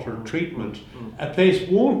wastewater treatment, a place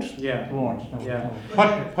won't. Yeah. It won't, no, Yeah. no.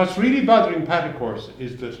 What's really bothering Pat, of course,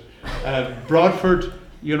 is that Broadford,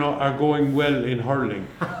 are going well in hurling,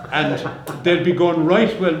 and they'll be going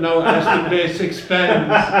right well now as the place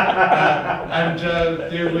expands, and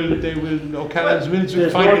they will. O'Callaghan's Mills will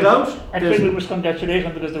There's find no it. doubt. And There's- we must congratulate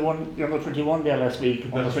them because they won number 21 there last week.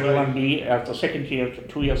 Won the That's 21B after second year,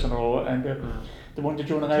 2 years in a row, and they won the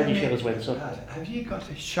Junior Irish year as well. So Have you got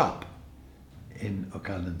a shop in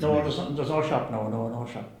O'Callaghan's no, Mills? there's no shop now. No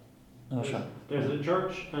shop. No shop. There's a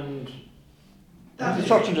church and The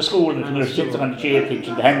church and the school, and the sits on the chair pitch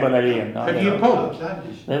and the handball alley and all Have that. you a pub?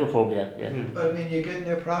 Outlandish. They have a pub, yeah. But I mean, you're getting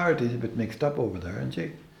your priorities a bit mixed up over there, aren't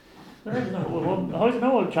you? I don't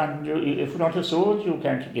know, John, if we don't have swords, you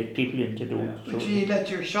can't get people in to do it. But you let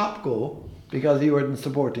your shop go because you weren't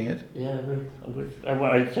supporting it. Yeah,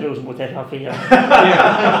 I said I was about that half a year.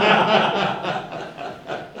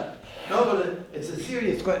 No, but it's a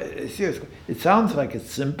serious. It sounds like a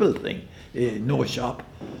simple thing. No shop.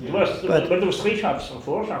 But there was 3 shops or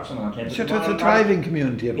 4 shops in our town. Sure, it's a thriving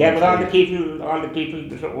community. at Yeah, one but all the stage. people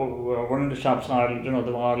that were running the shops, they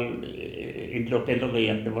were all ended up elderly,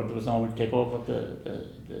 and there was no one to take over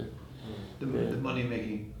The money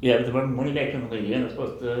making. yeah, there wasn't money making really, and I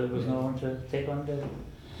suppose there was no one to take on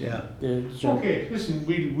Yeah. the Okay, listen,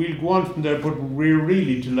 we'll go on from there, but we're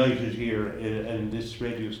really delighted here in this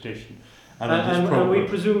radio station and on this and we programme.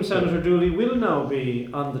 presume Senator Dooley will now be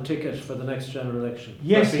on the ticket for the next general election.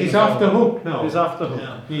 Yes, he's off the hook now. He's off the hook.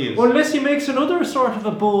 Yeah. He is. Well, unless he makes another sort of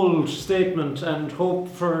a bold statement and hope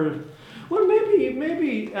for, well,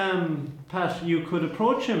 maybe, Pat, you could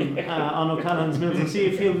approach him on O'Callaghan's Mills and see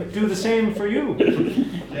if he'll do the same for you.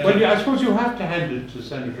 Well, yeah, I suppose you have to hand it to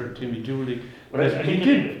Senator Timmy Dooley. But I think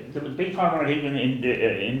the big problem I think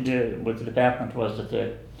with the department was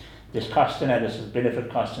that this cost analysis, benefit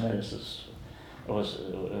cost analysis, was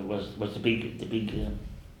the big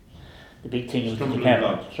thing with the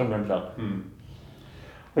department. Stumbling block.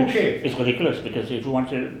 Which is ridiculous because if you want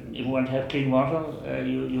to have clean water,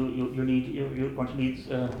 you want to need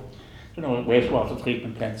wastewater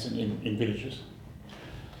treatment plants in villages.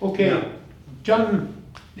 Okay, Yeah. John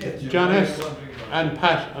Yes, John S. and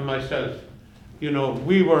Pat and myself, we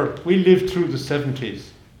lived through the 70s.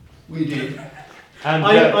 We did. And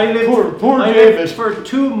I lived, poor I David. lived for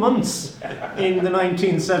 2 months in the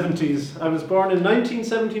 1970s. I was born in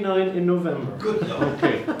 1979 in November. Good luck.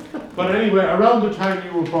 Okay, but anyway, around the time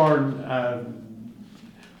you were born,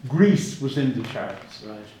 Grease was in the charts,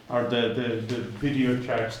 Right. or the video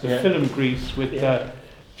charts, the Yeah. film Grease with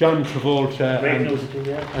John Travolta Great musical,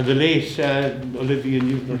 yeah. and the late Olivia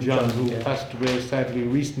Newton-John, who Yeah. passed away sadly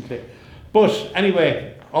recently. But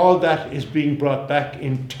anyway, all that is being brought back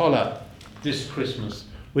in Tulla this Christmas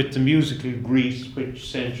with the musical Grease, which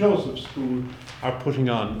St. Joseph's School are putting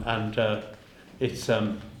on, and it's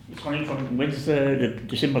It's running from Wednesday,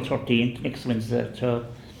 December 13th, next Wednesday, to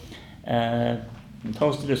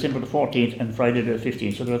Thursday, December the 14th, and Friday the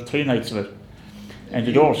 15th. So there are 3 nights of it. And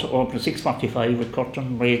the doors open at 6:45 with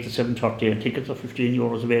curtain raised at 7:30, and tickets are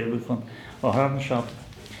 €15 available from O'Hearn shop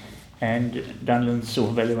and Donlands,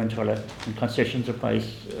 Super Value and Tulla, and concession price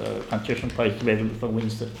available for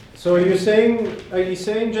Wednesday. So are you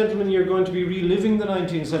saying, gentlemen, you're going to be reliving the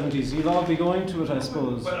 1970s? You'll all be going to it, I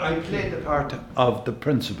suppose. Well, I played the part of the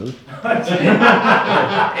principal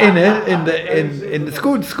in the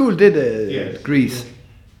school. School did Yes. Grease,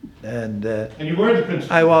 and you were the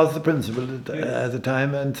principal. I was the principal at the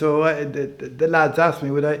time, and so the lads asked me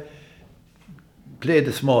would I play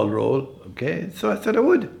the small role. Okay, so I said I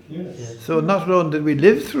would. Yes. So not only did we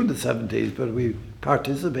live through the 70s, but we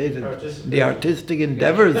participated in the artistic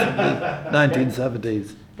endeavours of the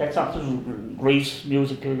 1970s. That sort of Greece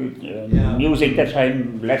musical Yeah. music that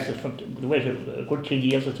time lasted for a good 10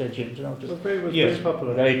 years or so, Jim. You know, It was very Yes.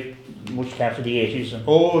 popular. very much after the 80s. And,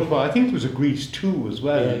 Oh, well, I think there was a Grease 2 as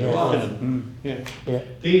well. Yeah, in yeah. the Oh. film. Yeah. yeah.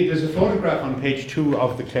 There's a photograph on page 2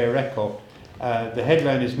 of the Clare Echo. The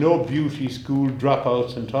headline is "No Beauty School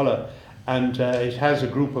Dropouts in Tulla," and it has a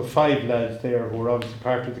group of 5 lads there who are obviously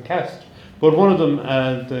part of the cast. But one of them,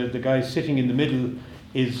 the guy sitting in the middle,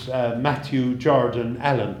 is Matthew Jordan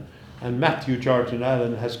Allen, and Matthew Jordan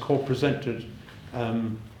Allen has co-presented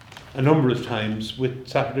a number of times with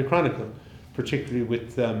Saturday Chronicle, particularly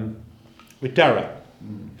with Dara.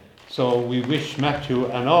 So we wish Matthew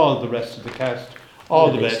and all the rest of the cast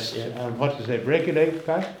all the best. Yeah. And what to say, break a leg,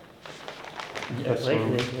 Pat? That's Right,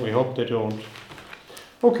 what yeah. we hope they don't.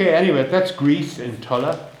 Okay, anyway, that's Greece in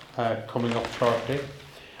Tulla coming up shortly.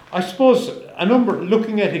 I suppose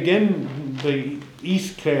looking at again the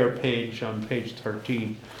East Clare page on page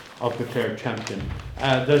 13 of the Clare Champion,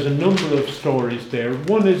 there's a number of stories there.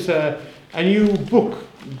 One is a new book,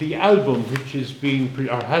 the album, which is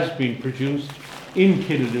has been produced in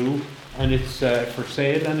Killaloe, and it's for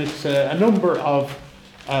sale, and it's a number of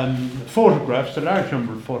photographs, a large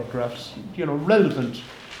number of photographs, relevant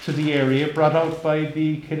to the area, brought out by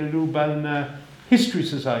the Killaloe Ballina History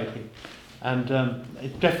Society. And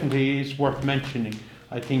it definitely is worth mentioning.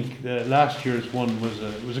 I think last year's one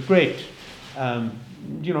was a great,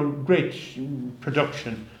 great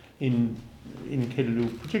production in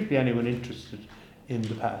Killaloe, particularly anyone interested in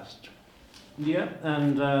the past. Yeah,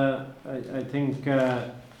 and I think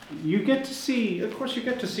you get to see, of course, you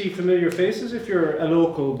get to see familiar faces if you're a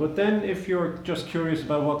local, but then if you're just curious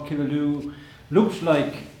about what Killaloe looked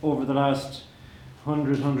like over the last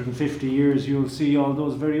 150 years, you'll see all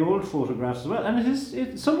those very old photographs as well.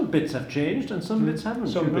 And some bits have changed and some bits haven't.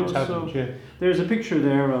 Some bits haven't, yeah. There's a picture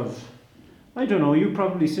there of, I don't know, you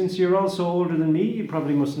probably, since you're also older than me, you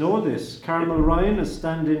probably must know this. Carmel Ryan is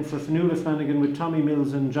stand-in for Fionnuala Flanagan with Tommy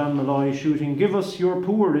Mills and John Malloy shooting Give Us Your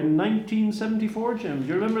Poor in 1974, Jim. Do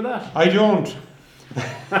you remember that? I don't.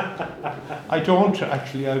 I don't,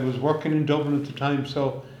 actually. I was working in Dublin at the time,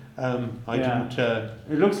 so I didn't...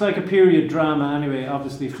 It looks like a period drama anyway,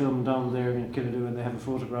 obviously filmed down there in Killaloe, and they have a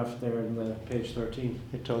photograph there in the page 13.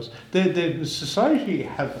 It does. The society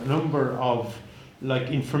have a number of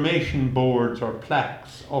information boards or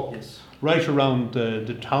plaques up right around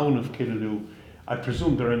the town of Killaloe. I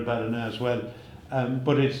presume they're in Ballina as well.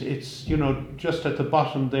 But it's just at the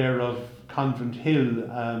bottom there of Convent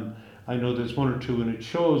Hill. I know there's one or two, and it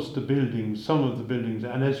shows the buildings, some of the buildings,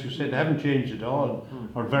 and as you said, they haven't changed at all,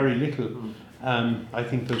 or very little. I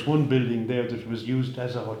think there's one building there that was used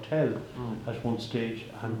as a hotel at one stage,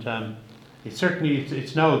 and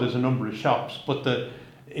it's now there's a number of shops, but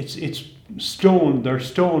it's stone. They're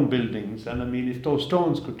stone buildings, and I mean, if those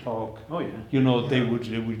stones could talk, they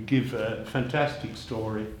would give a fantastic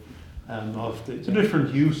story of the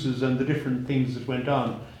different uses and the different things that went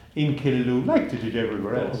on in Killaloe, like they did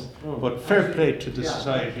everywhere else. But fair play to the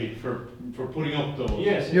society for putting up those.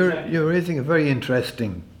 Yes, You're raising a very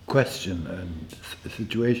interesting question and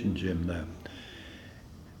situation, Jim. Now,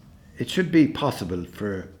 it should be possible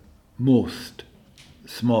for most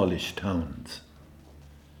smallish towns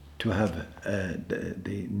to have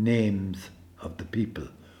the names of the people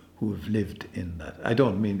who have lived in that. I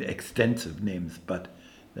don't mean extensive names, but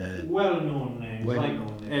well-known names, like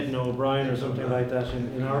Edna O'Brien or something like that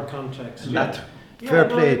in our context. And that's fair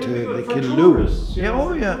play to the Killaloe.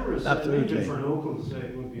 Absolutely. Even for locals,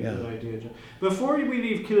 it would be a Yeah. good idea. Before we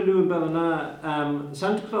leave Killaloe and Ballina,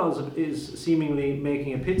 Santa Claus is seemingly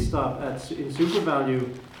making a pit stop in SuperValu.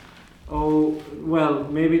 Oh well,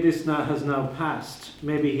 maybe this has now passed.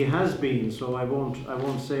 Maybe he has been, so I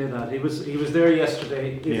won't say that. He was there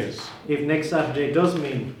yesterday. If next Saturday does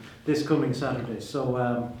mean this coming Saturday,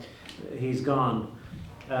 so he's gone.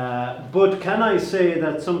 But can I say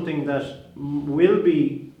that something that will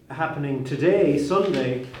be happening today,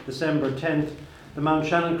 Sunday, December 10th, the Mount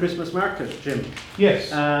Shannon Christmas Market, Jim?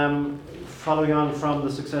 Yes. Following on from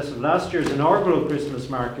the success of last year's inaugural Christmas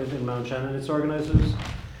Market in Mount Shannon, its organisers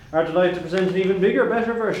are delighted to present an even bigger,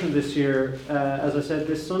 better version this year, as I said,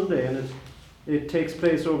 this Sunday, and it takes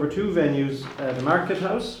place over 2 venues, the Market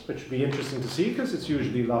House, which would be interesting to see because it's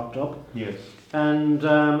usually locked up, Yes. and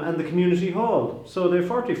the Community Hall. So there are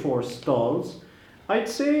 44 stalls. I'd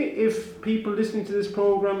say if people listening to this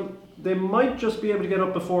programme, they might just be able to get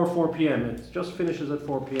up before 4 p.m. It just finishes at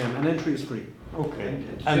 4 p.m. and entry is free. Okay.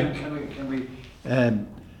 And can we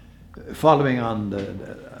following on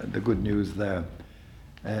the good news there,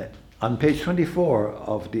 on page 24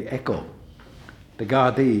 of the Echo, the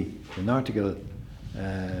Gardaí, an article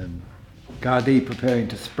Gardaí preparing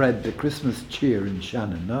to spread the Christmas cheer in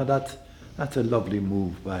Shannon. Now that's a lovely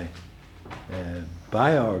move by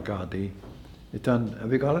our Gardaí. It's on. Have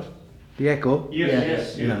we got it? The Echo.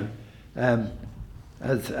 Yes. Yeah.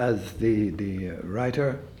 As the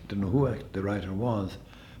writer, I don't know who the writer was,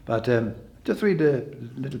 but just read a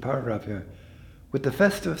little paragraph here. With the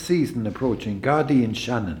festive season approaching, Gardaí in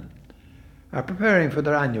Shannon are preparing for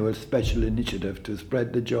their annual special initiative to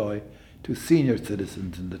spread the joy to senior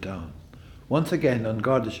citizens in the town. Once again, An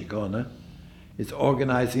Garda Síochána is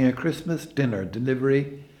organising a Christmas dinner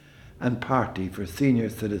delivery and party for senior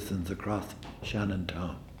citizens across Shannon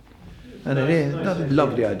town. And it is Nice that's a idea.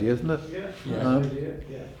 lovely idea, isn't it? Yeah. Um, Nice idea,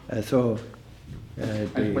 yeah.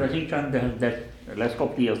 But I think, John, that the last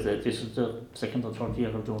couple of years, this is the second or third year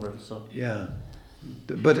of doing it, so. Yeah.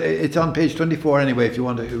 But it's on page 24 anyway if you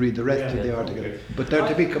want to read the rest Yeah, of the yeah, article. okay. But they're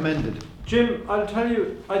to be commended. Jim, I'll tell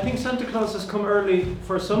you, I think Santa Claus has come early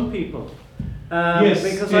for some people. Yes,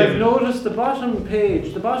 because David. I've noticed the bottom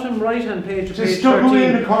right-hand page of It's page stuck 13. away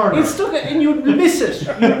in the corner. It's stuck, and you'd miss it.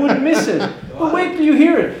 You would miss it. But wait till you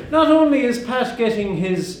hear it. Not only is Pat getting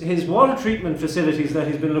his water treatment facilities that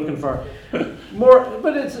he's been looking for,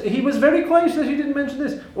 he was very quiet that he didn't mention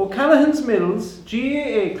this. O'Callaghan's Mills,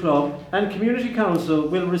 GAA Club, and Community Council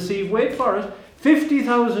will receive, wait for it,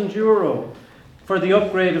 €50,000 for the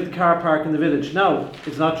upgrade of the car park in the village. Now,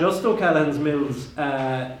 it's not just O'Callaghan's Mills.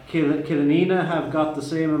 Killanena have got the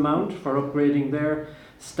same amount for upgrading their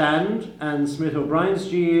stand, and Smith O'Brien's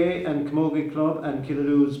GAA and Camogie Club and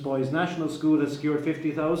Killaloo's Boys National School has secured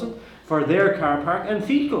 50,000 for their car park, and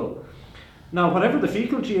Fecal. Now, whatever the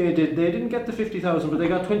Fecal GAA did, they didn't get the 50,000, but they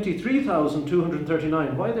got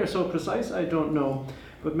 23,239. Why they're so precise, I don't know.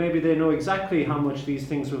 But maybe they know exactly how much these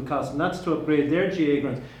things will cost, and that's to upgrade their GAA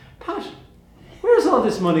grants. Pat, where's all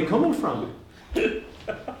this money coming from?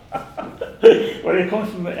 Well, it comes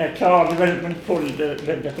from Clara Development Fund,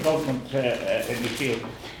 the government initiative.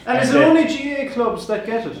 And is it only GAA clubs that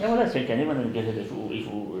get it? Yeah, well, I think anyone will get it if we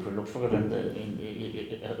look for it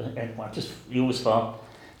and what it's used for.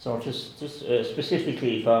 So just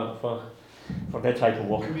specifically for that type of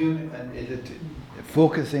work. And is it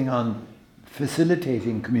focusing on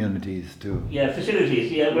facilitating communities to... Yeah,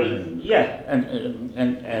 facilities. Yeah, well, yeah,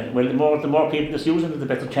 and well, the more people that's using it, the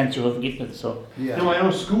better chance you have of getting it. So. Yeah. Now I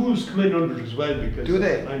know schools come in under it as well, because Do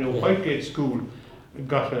they? I know Whitegate School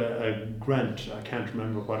got a grant, I can't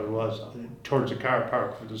remember what it was, towards a car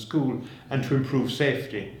park for the school and to improve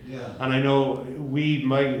safety. Yeah. And I know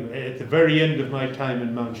at the very end of my time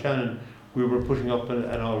in Mount Shannon, we were putting up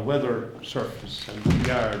an all-weather surface and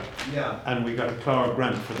yard, Yeah. and we got a Clara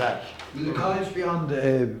grant for that. Will the college beyond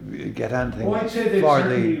get anything Oh, I'd say they for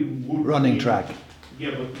certainly the would running be- track?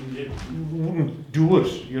 Yeah, but it wouldn't do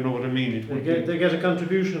it, you know what I mean? It would They get a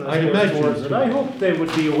contribution, I I'd suppose, imagine towards so. it. I hope they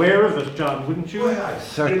would be aware of it, John, wouldn't you?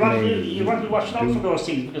 Certainly. You want to be watching out for those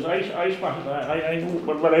things, because I knew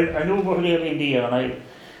about it early in the year, and I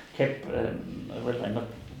kept well, I'm not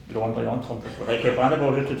blowing my own trumpet, but I kept on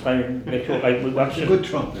about it to try and make sure we watched It's a it good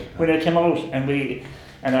trumpet. when it came out,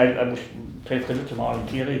 and I was paying credit to Marlon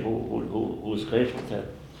Cleary, who was great with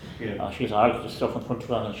it. Yeah. She's all the stuff in front of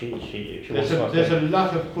her, and she There's a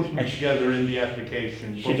lot of putting together in the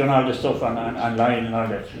application. She's done all the stuff online and all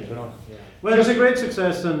that, you know. Well, it's a great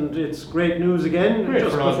success, and it's great news again, Great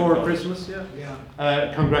just for all before the clubs. Christmas. Yeah.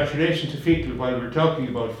 Yeah. Congratulations to Fecal, while we're talking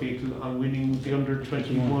about Fecal, on winning the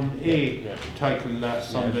Under-21A Yeah. title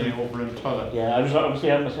last Sunday over in Tulla. Yeah, I was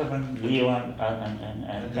there myself and Leo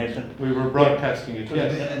and Mason. We were broadcasting it, It was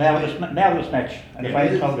yes. a marvellous match, and the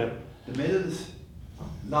final crowd. The Mills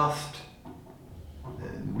lost.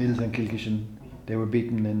 Mills and Kilkishen, they were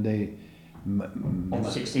beaten in the Under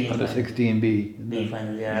 16. under 16B. The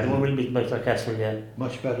final, yeah. They were really beaten by Castle, yeah.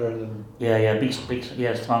 Much better than. Yeah, big,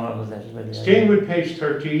 yeah, stronger was that as well. Yeah. Staying with page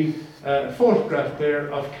 13, a photograph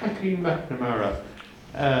there of Kathleen McNamara,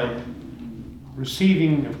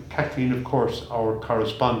 receiving, Kathleen of course our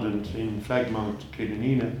correspondent in Flagmount,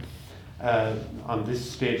 Killanena, on this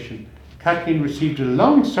station. Kathleen received a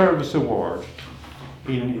long service award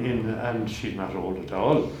and she's not old at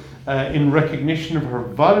all, in recognition of her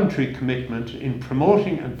voluntary commitment in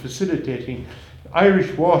promoting and facilitating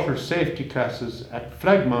Irish water safety classes at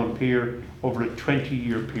Flagmount Pier over a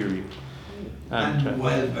 20-year period. And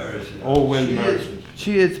well merited. Oh, well She merited.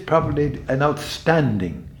 She is probably an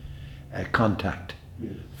outstanding contact Yeah.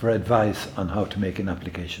 for advice on how to make an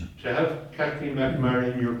application. To have Kathleen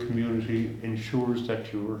McNamara in your community ensures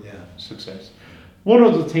that your Yeah. success. One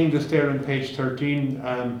other thing that's there on page 13,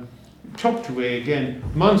 tucked away again,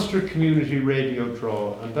 Monster Community Radio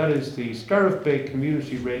Draw, and that is the Scariff Bay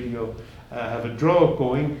Community Radio have a draw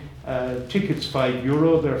going. Tickets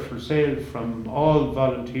 €5. They're for sale from all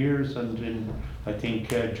volunteers and in, I think,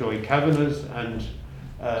 Joey Kavanagh's and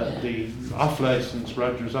the off-licence,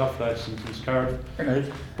 Rogers off-licence in Scarf. Right.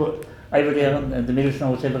 But I were there on the middle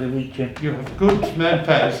snows every week, Jim. you have good man,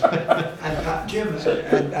 Pat. Jim,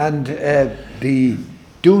 And the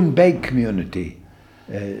Doonbeg community,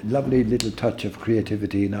 lovely little touch of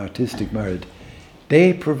creativity and artistic merit,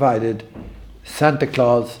 they provided Santa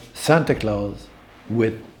Claus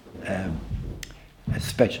with a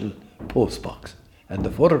special post box, and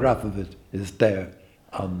the photograph of it is there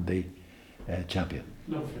on the champion.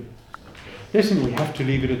 Lovely. Listen, we have to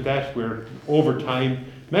leave it at that. We're over time.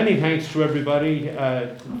 Many thanks to everybody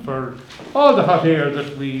for all the hot air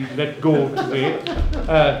that we let go today.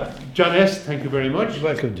 John S., thank you very much.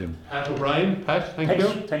 Welcome, Jim. Pat O'Brien, Pat, thank you.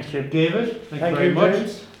 Thanks, Jim. David, thank you very much.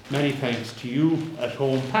 James. Many thanks to you at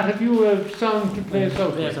home. Pat, have you a song to play us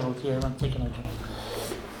out? Play us out, yeah, I'm taking it.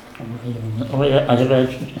 Oh, yeah, I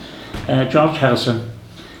have George Harrison.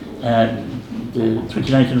 The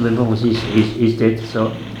 29th of November was his death,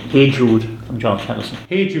 so Hey Jude from George Harrison.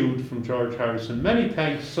 Hey Jude from George Harrison. Many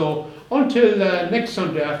thanks. So until next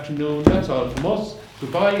Sunday afternoon, that's all from us.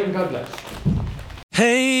 Goodbye and God bless.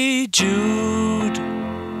 Hey Jude,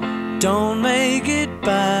 don't make it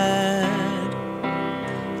bad.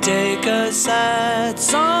 Take a sad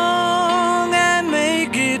song and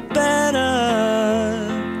make it better.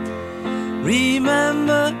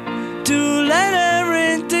 Remember to let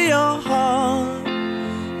her into your heart.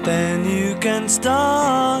 Then you can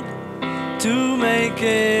start to make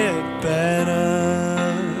it better.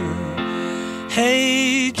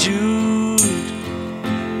 Hey Jude,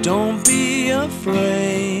 don't be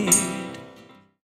afraid.